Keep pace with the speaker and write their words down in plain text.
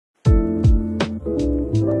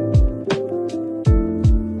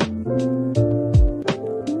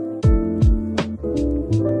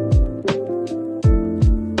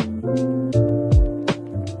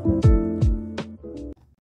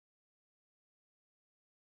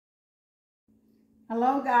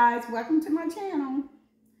Hello guys, welcome to my channel.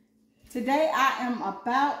 Today I am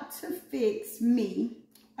about to fix me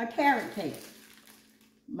a carrot cake.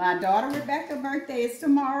 My daughter Rebecca's birthday is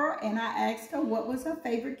tomorrow and I asked her what was her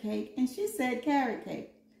favorite cake and she said carrot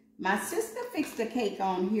cake. My sister fixed a cake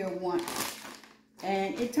on here once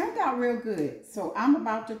and it turned out real good. So I'm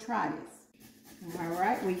about to try this. All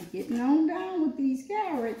right, we're getting on down with these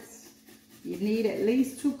carrots. You need at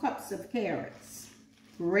least 2 cups of carrots,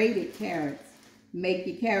 grated carrots. Make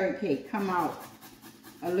your carrot cake come out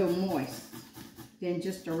a little moist than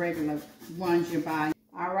just the regular ones you buy.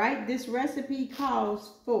 All right, this recipe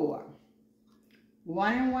calls for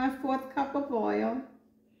 1 1/4 cup of oil,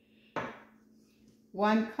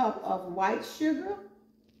 1 cup of white sugar,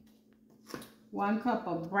 1 cup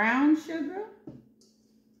of brown sugar,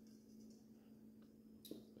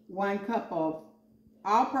 1 cup of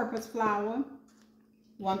all-purpose flour,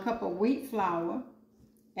 1 cup of wheat flour,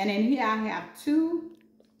 and in here I have 2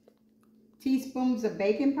 teaspoons of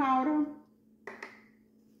baking powder,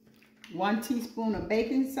 1 teaspoon of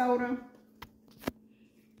baking soda,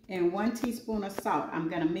 and 1 teaspoon of salt. I'm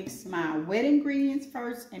going to mix my wet ingredients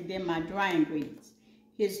first and then my dry ingredients.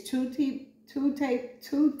 Here's 2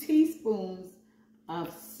 teaspoons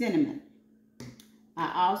of cinnamon. I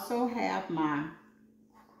also have my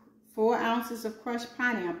 4 ounces of crushed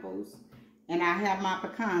pineapples, and I have my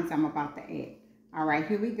pecans I'm about to add. All right,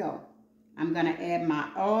 here we go. I'm going to add my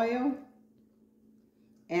oil,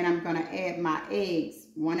 and I'm going to add my eggs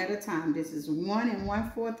one at a time. This is 1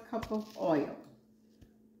 1/4 cup of oil.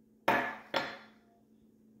 All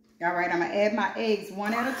right, I'm going to add my eggs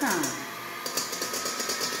one at a time.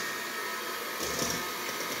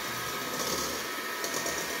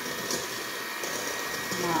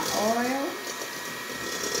 My oil.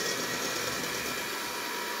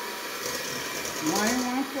 1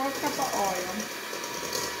 1/4 cup of oil.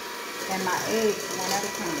 And my eggs one at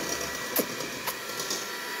a time.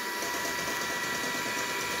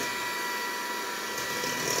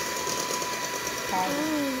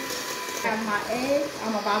 Have my eggs.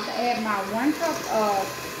 I'm about to add my 1 cup of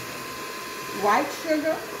white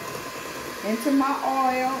sugar into my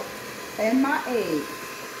oil and my eggs.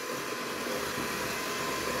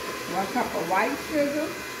 1 cup of white sugar.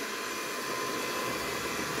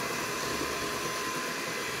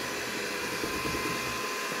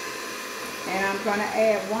 And I'm going to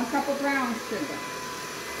add 1 cup of brown sugar.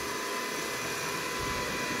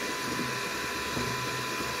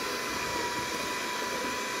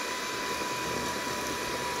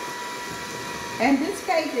 And this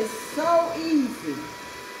cake is so easy.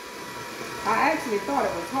 I actually thought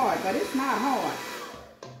it was hard, but it's not hard.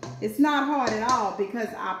 It's not hard at all because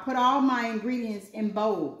I put all my ingredients in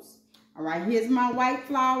bowls. All right, here's my white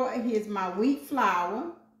flour, here's my wheat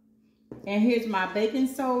flour, and here's my baking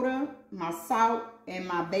soda, my salt, and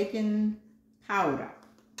my baking powder.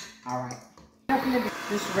 All right.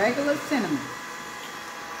 Just regular cinnamon.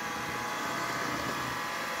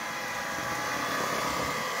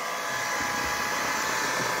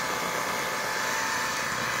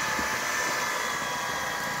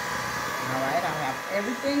 All right, I have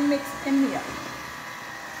everything mixed in here.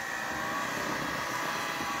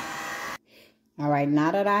 All right,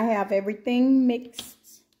 now that I have everything mixed,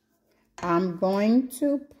 I'm going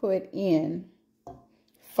to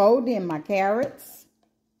fold in my carrots,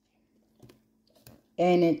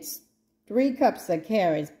 and it's 3 cups of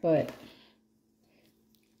carrots, but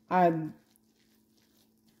I'm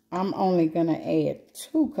only going to add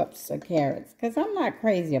 2 cups of carrots because I'm not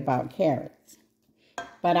crazy about carrots.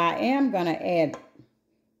 But I am going to add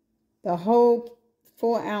the whole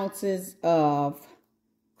 4 ounces of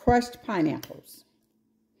crushed pineapples.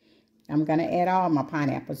 I'm going to add all my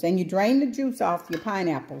pineapples. And you drain the juice off your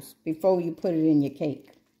pineapples before you put it in your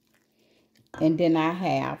cake. And then I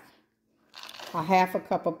have a 1/2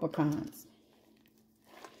 cup of pecans.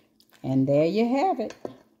 And there you have it.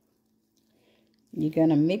 You're going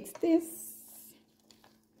to mix this.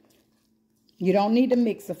 You don't need a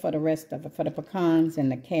mixer for the rest of it, for the pecans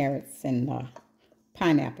and the carrots and the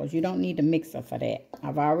pineapples. You don't need a mixer for that.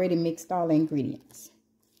 I've already mixed all the ingredients.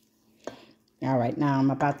 All right, now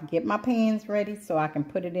I'm about to get my pans ready so I can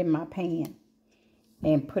put it in my pan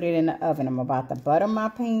and put it in the oven. I'm about to butter my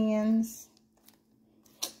pans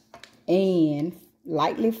and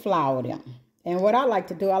lightly flour them. And what I like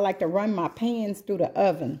to do, I like to run my pans through the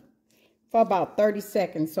oven for about 30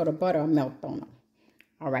 seconds so the butter will melt on them.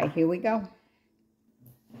 All right, here we go.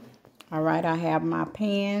 All right, I have my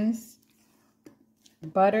pans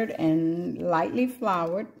buttered and lightly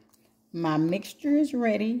floured. My mixture is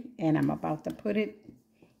ready, and I'm about to put it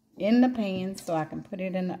in the pan so I can put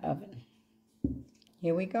it in the oven.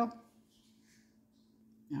 Here we go.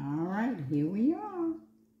 All right, here we are.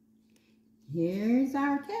 Here's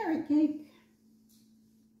our carrot cake.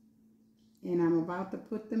 And I'm about to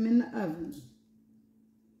put them in the oven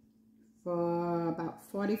for about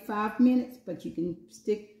 45 minutes, but you can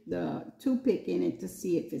stick the toothpick in it to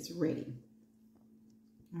see if it's ready.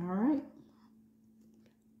 All right.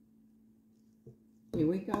 Here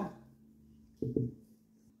we go.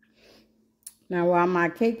 Now, while my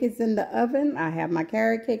cake is in the oven, I have my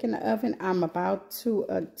carrot cake in the oven. I'm about to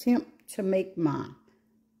attempt to make my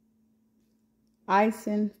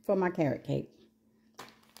icing for my carrot cake.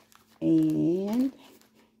 And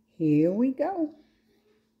here we go.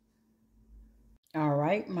 All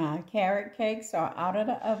right, my carrot cakes are out of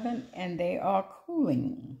the oven and they are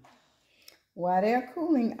cooling. While they're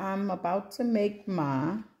cooling, I'm about to make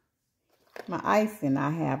my icing. I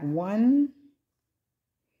have 1/3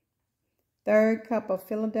 cup of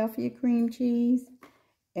Philadelphia cream cheese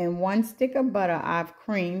and 1 stick of butter I've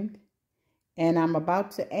creamed. And I'm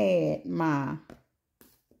about to add my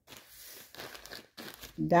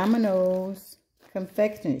Domino's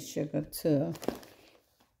confectionate sugar to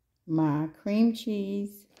my cream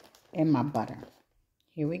cheese and my butter.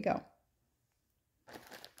 Here we go.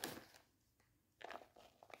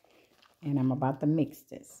 And I'm about to mix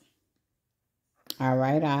this. All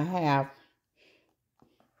right, I have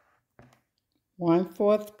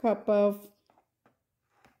 1/4 cup of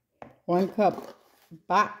 1 cup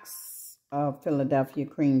box of Philadelphia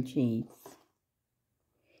cream cheese.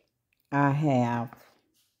 I have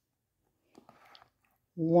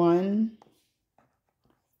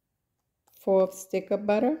 1/4 stick of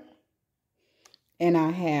butter, and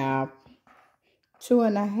I have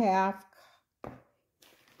 2½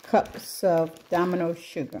 cups of Domino's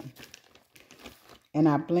sugar. And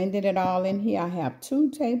I blended it all in here. I have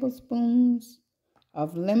 2 tablespoons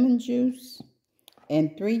of lemon juice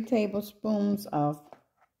and 3 tablespoons of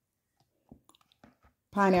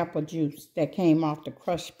pineapple juice that came off the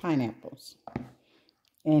crushed pineapples.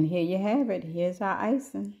 And here you have it. Here's our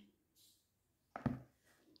icing.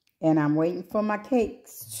 And I'm waiting for my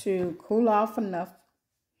cakes to cool off enough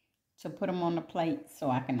to put them on the plate so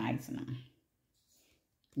I can ice them.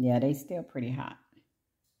 Yeah, they still pretty hot.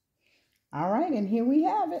 All right, and here we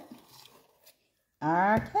have it.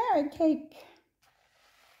 Our carrot cake.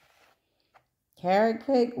 Carrot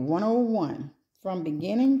cake 101 from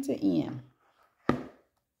beginning to end.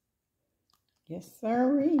 Yes,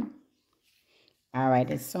 sirree. All right,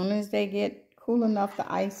 as soon as they get cool enough to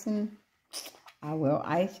icing, I will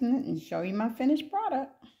ice it and show you my finished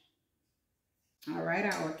product. All right,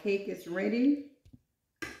 our cake is ready.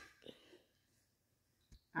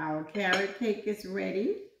 Our carrot cake is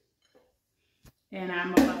ready. And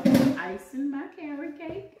I'm about to icing my carrot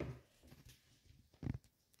cake.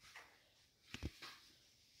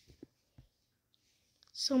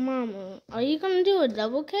 So, Mama, are you going to do a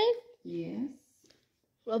double cake? Yes.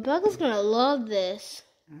 Rebecca's going to love this.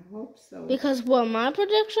 I hope so. Because, well, my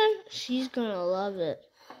prediction, she's going to love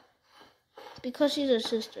it. Because she's her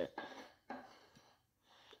sister.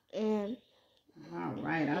 And all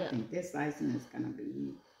right, I think this icing is going to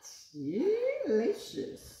be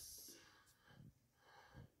delicious.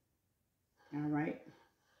 All right.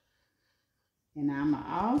 And I'm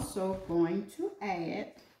also going to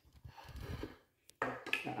add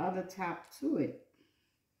the other top to it.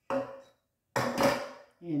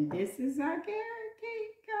 And this is our carrot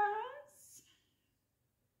cake, guys.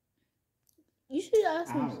 You should add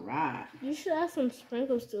some. All right. You should add some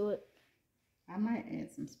sprinkles to it. I might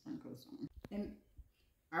add some sprinkles on. And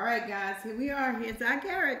all right, guys, here we are. Here's our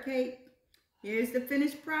carrot cake. Here's the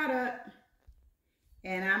finished product.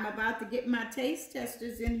 And I'm about to get my taste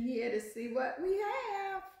testers in here to see what we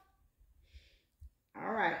have.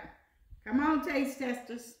 All right. Come on, taste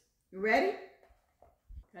testers. You ready?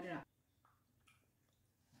 Cut it off.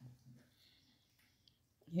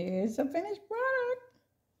 Here's the finished product.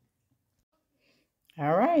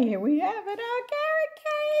 All right, here we have it, our carrot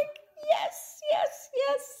cake. Yes, yes,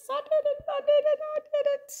 yes. I did it, I did it, I did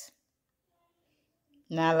it.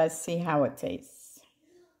 Now let's see how it tastes.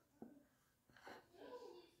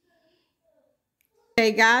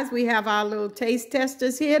 Okay, guys, we have our little taste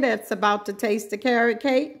testers here that's about to taste the carrot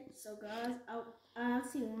cake. So, guys, I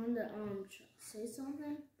actually wanted to say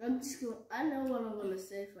something. I know what I'm gonna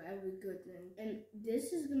say for every good thing, and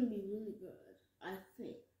this is gonna be really good. I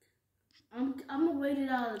think. I'm gonna rate it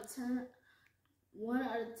out of 10. 1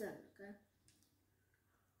 out of 10. Okay.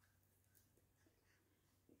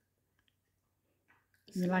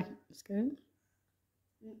 You like it? It's good?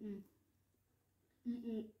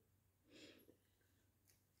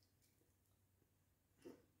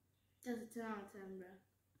 That's a 10 out of 10, bro.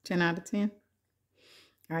 10 out of 10?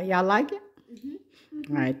 All right, y'all like it?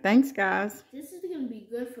 All right, thanks, guys. This is gonna be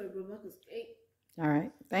good for Rebecca's cake. All right,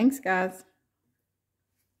 thanks, guys.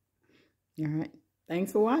 All right,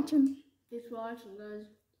 thanks for watching. Thanks for watching, guys.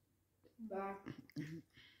 Bye.